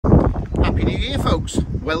Happy New Year, folks.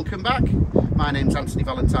 Welcome back. My name's Anthony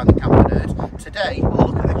Valentine, the Camper Nerd. Today, we'll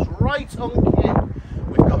look at this right on cue.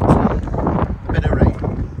 We've got a bit of rain.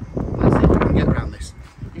 Let's see if we can get around this.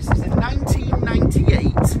 This is a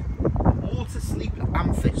 1998 Autosleeper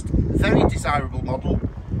Amethyst. Very desirable model.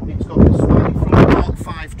 It's got a slightly front Mark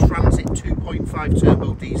 5 Transit 2.5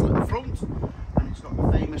 turbo diesel at the front. And it's got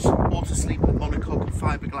the famous Autosleeper monocoque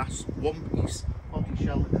fiberglass one-piece body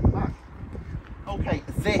shell at the back. Okay,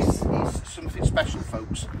 this is something special,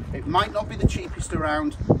 folks. It might not be the cheapest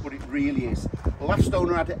around, but it really is. The last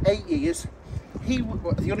owner had it 8 years.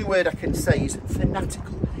 The only word I can say is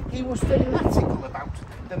fanatical. He was fanatical about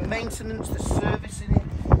the maintenance, the servicing it.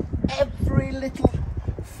 Every little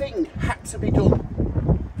thing had to be done.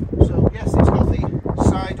 So yes, it's got the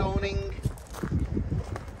side awning.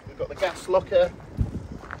 We've got the gas locker,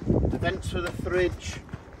 the vents for the fridge,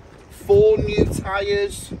 4 new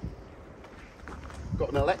tyres.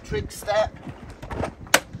 Got an electric step.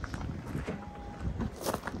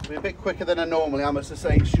 Be a bit quicker than I normally am, as I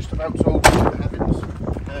say, it's just about to open the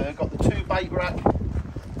heavens. Got the 2 bike rack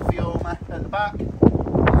Fioma at the back,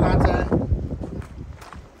 ladder,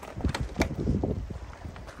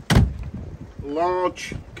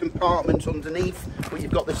 large compartment underneath, but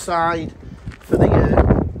you've got the side for the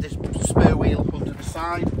this spare wheel under the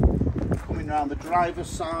side. Coming around the driver's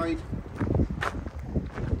side.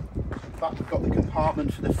 Back we've got the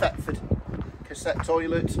compartment for the Thetford cassette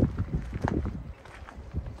toilet.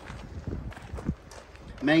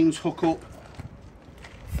 Mains hookup,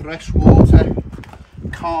 fresh water,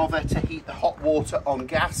 carver to heat the hot water on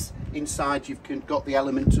gas. Inside you've got the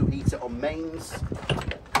element to heat it on mains.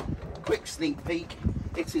 Quick sneak peek,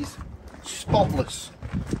 it is spotless.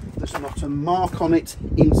 There's not a mark on it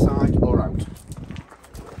inside or out.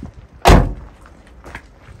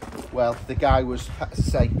 Well, the guy was, I have to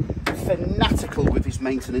say, fanatical with his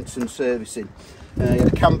maintenance and servicing. He had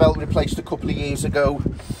a cam belt replaced a couple of years ago.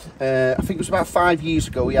 I think it was about 5 years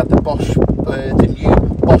ago. He had the new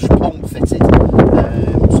Bosch pump fitted.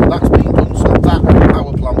 So that's been done. So that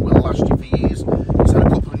power plant will last you for years. He's had a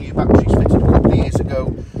couple of new batteries fitted a couple of years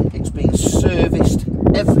ago. It's been serviced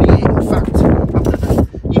every year. In fact,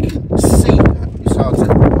 you can see, it's hard to,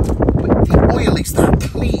 but the oil is that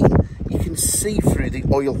clean. You can see through the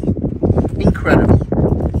oil. Incredible.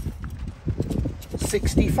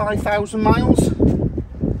 65,000 miles.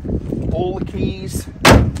 All the keys.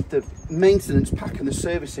 The maintenance pack and the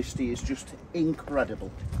service history is just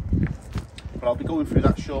incredible. But I'll be going through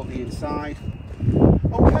that shortly inside.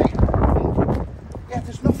 Okay. Yeah,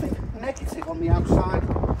 there's nothing negative on the outside.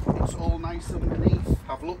 It's all nice underneath.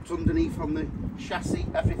 I've looked underneath on the chassis.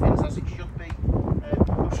 Everything's as it should be. There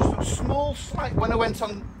was just a small slight, when I went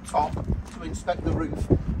on top to inspect the roof,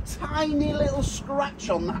 tiny little scratch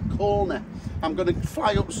on that corner. I'm going to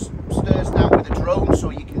fly upstairs now with a drone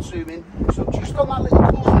so you can zoom in. So just on that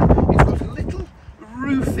little corner, it's got a little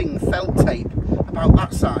roofing felt tape about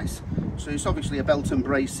that size. So it's obviously a belt and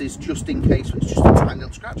braces just in case, it's just a tiny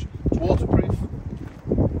little scratch. It's waterproof,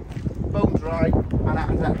 bone dry, and I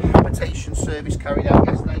had that habitation service carried out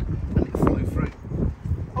yesterday and it flew through.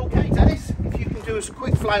 Okay, Dennis, if you can do us a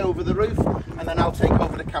quick fly over the roof and then I'll take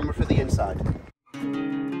over the camera for the inside.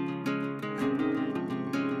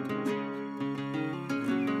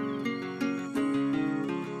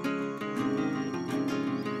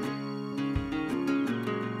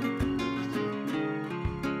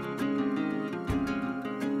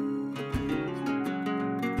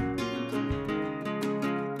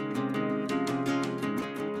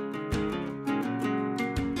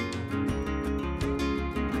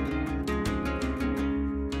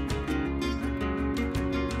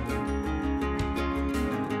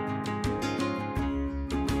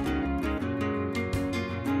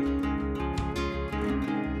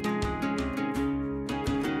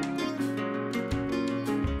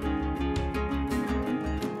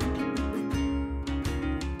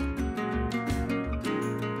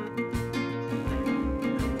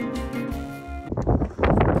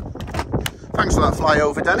 Thanks for that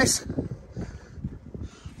flyover, Dennis.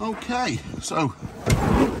 Okay, so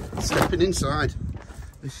stepping inside,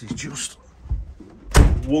 this is just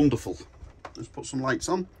wonderful. Let's put some lights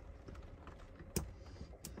on.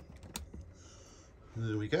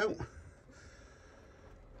 There we go.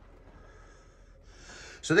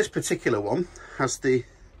 So this particular one has the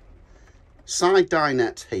side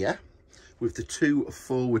dinette here with the 2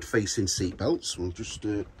 forward-facing seat belts. We'll just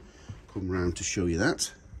come round to show you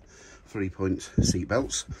that. 3-point seat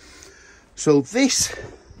belts. So this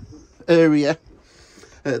area,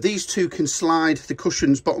 these 2 can slide, the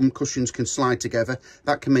cushions, bottom cushions can slide together.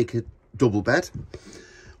 That can make a double bed.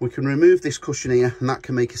 We can remove this cushion here and that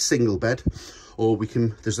can make a single bed, or we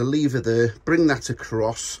can, there's a lever there, bring that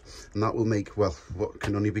across and that will make, well, what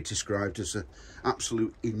can only be described as an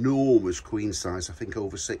absolute enormous queen size, I think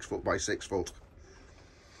over 6 foot by 6 foot.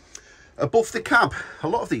 Above the cab, a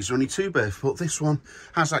lot of these are only 2 berth, but this one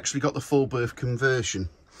has actually got the 4 berth conversion.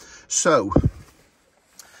 So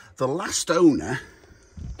the last owner,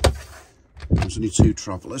 there was only 2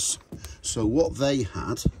 travellers, so what they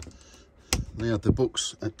had the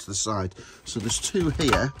books to the side. So there's 2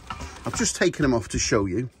 here. I've just taken them off to show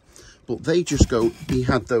you, but they just go, he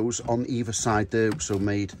had those on either side there, so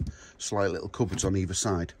made slight little cupboards on either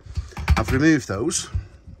side. I've removed those.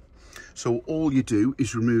 So all you do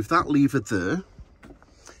is remove that lever there,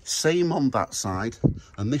 same on that side,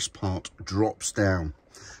 and this part drops down.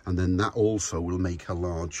 And then that also will make a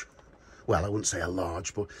large, well, I wouldn't say a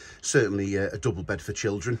large, but certainly a double bed for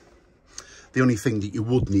children. The only thing that you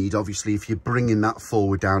would need, obviously, if you're bringing that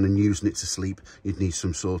forward down and using it to sleep, you'd need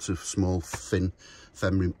some sort of small, thin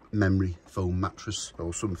memory foam mattress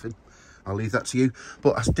or something. I'll leave that to you.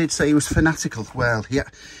 But I did say he was fanatical. Well, yeah,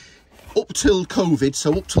 up till COVID,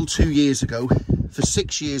 so up till 2 years ago, for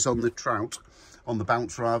 6 years on the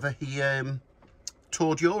bounce rather, he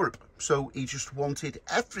toured Europe. So he just wanted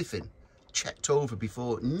everything checked over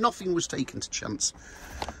before. Nothing was taken to chance.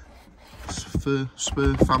 Spur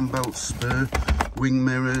fan belts, spur wing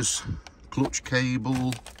mirrors, clutch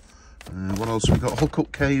cable, what else have we got?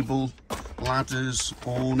 Hookup cable, ladders,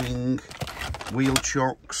 awning, wheel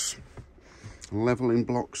chocks, levelling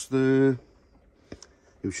blocks there.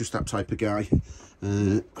 It was just that type of guy.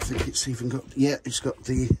 I think it's even got, yeah, it's got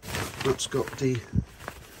the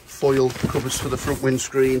foil covers for the front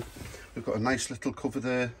windscreen. We've got a nice little cover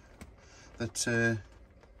there that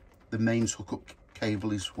the mains hookup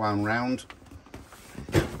cable is wound round.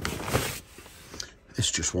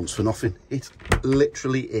 This just wants for nothing. It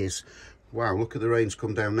literally is. Wow, look at the rain's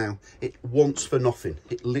come down now. It wants for nothing.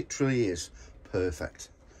 It literally is perfect.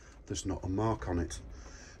 There's not a mark on it.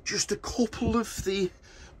 Just a couple of the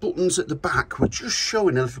buttons at the back were just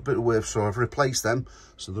showing a little bit of wear, so I've replaced them,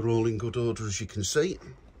 so they're all in good order, as you can see.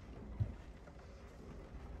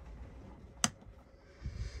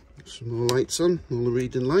 Some more lights on, all the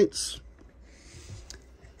reading lights.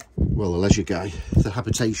 Well, the leisure guy, the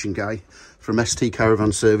habitation guy from ST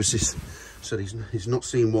Caravan Services, said he's not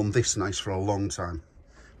seen one this nice for a long time,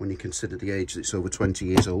 when you consider the age that it's over 20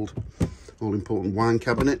 years old. All important wine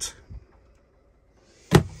cabinet.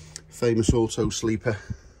 Famous Autosleeper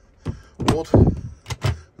wood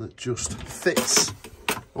that just fits.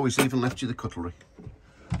 Oh, he's even left you the cutlery.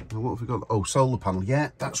 Well, what have we got? Oh, solar panel.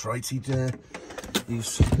 Yeah, that's right.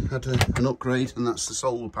 He's had an upgrade, and that's the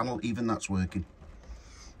solar panel. Even that's working.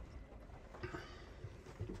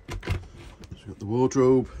 So we've got the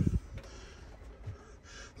wardrobe.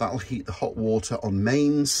 That'll heat the hot water on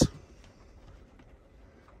mains.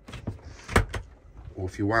 Or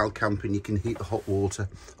if you're wild camping, you can heat the hot water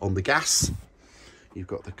on the gas. You've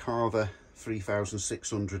got the Carver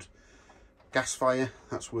 3600 gas fire,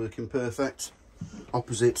 that's working perfect.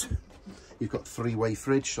 Opposite, you've got 3-way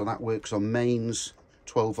fridge, so that works on mains,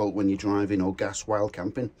 12 volt when you're driving, or gas while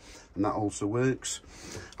camping, and that also works.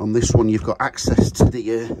 On this one, you've got access to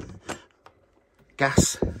the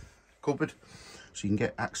gas cupboard, so you can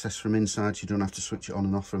get access from inside, so you don't have to switch it on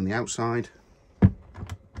and off from the outside.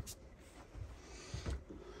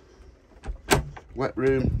 Wet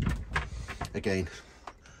room, again,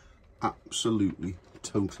 absolutely,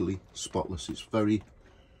 totally spotless. It's very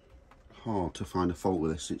hard to find a fault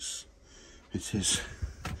with this. It is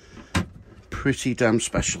pretty damn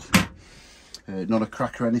special. Not a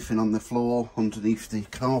crack or anything on the floor, underneath the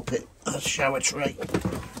carpet, the shower tray.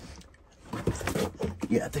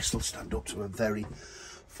 Yeah, this will stand up to a very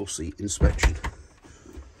fussy inspection.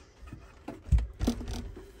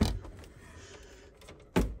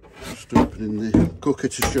 Just opening the cooker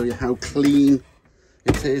to show you how clean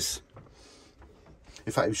it is.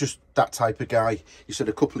 In fact, it was just that type of guy. He said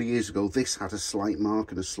a couple of years ago this had a slight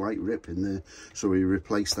mark and a slight rip in there, so we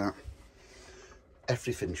replaced that.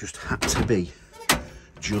 Everything just had to be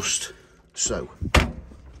just so,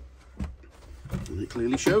 and it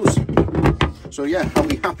clearly shows. So yeah, I'll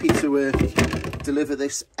be happy to deliver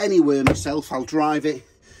this anywhere myself. I'll drive it,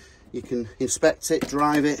 you can inspect it,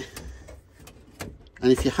 drive it,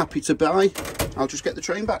 and if you're happy to buy, I'll just get the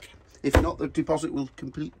train back. If not, the deposit will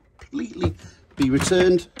completely be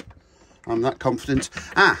returned. I'm that confident.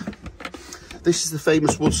 This is the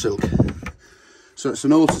famous wood silk. So it's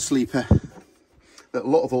an Autosleeper that a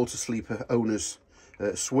lot of Autosleeper owners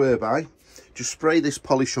swear by. Just spray this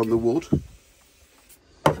polish on the wood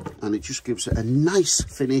and it just gives it a nice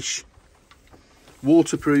finish.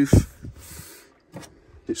 waterproof.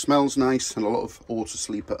 It smells nice, and a lot of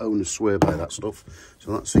Autosleeper owners swear by that stuff,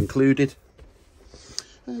 so that's included.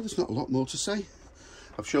 There's not a lot more to say.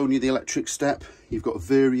 I've shown you the electric step. You've got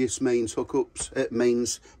various mains hookups,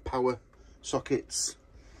 mains power sockets,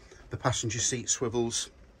 the passenger seat swivels,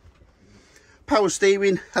 power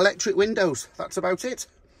steering, electric windows. That's about it.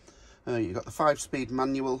 You've got the 5-speed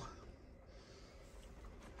manual.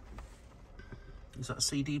 Is that a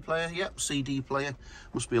CD player? Yep, CD player.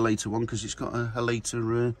 Must be a later one because it's got a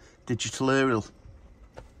later digital aerial.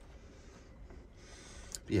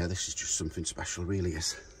 But yeah, this is just something special, really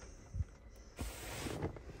is.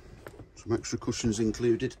 Some extra cushions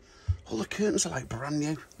included. All the curtains are like brand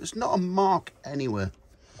new. There's not a mark anywhere.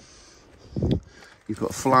 You've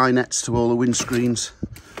got fly nets to all the windscreens,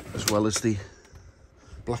 as well as the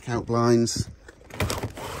blackout blinds.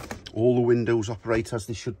 All the windows operate as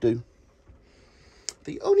they should do.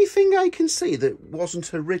 The only thing I can see that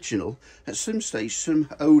wasn't original, at some stage some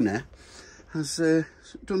owner has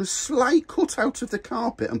done a slight cut out of the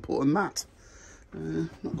carpet and put a mat.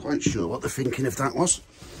 Not quite sure what the thinking of that was.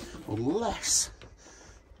 Unless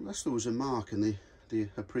there was a mark and the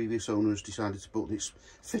previous owner has decided to put this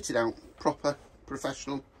fitted out proper,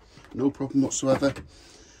 professional, no problem whatsoever.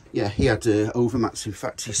 Yeah, he had overmats. In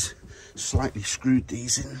fact, he's slightly screwed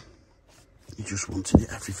these in. He just wanted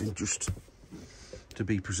everything just to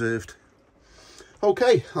be preserved.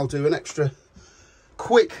 Okay, I'll do an extra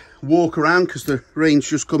quick walk around because the rain's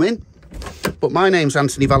just come in. But my name's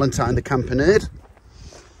Anthony Valentine, the Camper Nerd.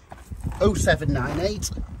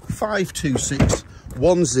 0798 526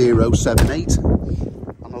 1078,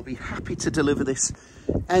 and I'll be happy to deliver this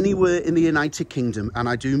anywhere in the United Kingdom, and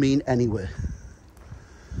I do mean anywhere.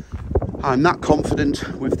 I'm that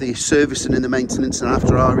confident with the servicing and the maintenance, and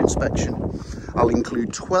after our inspection I'll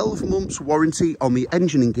include 12 months warranty on the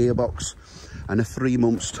engine and gearbox and a 3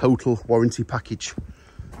 months total warranty package.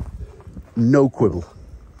 No quibble.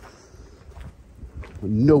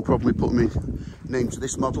 No problem with putting my name to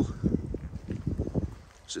this model.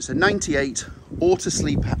 So it's a 98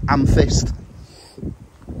 Autosleeper Amethyst.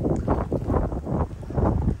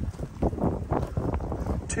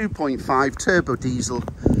 .5 turbo diesel.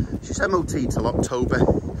 She's MOT till October,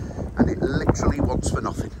 and it literally wants for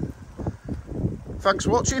nothing. Thanks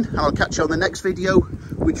for watching, and I'll catch you on the next video,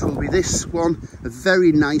 which will be this one, a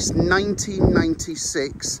very nice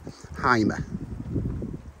 1996 Heimer.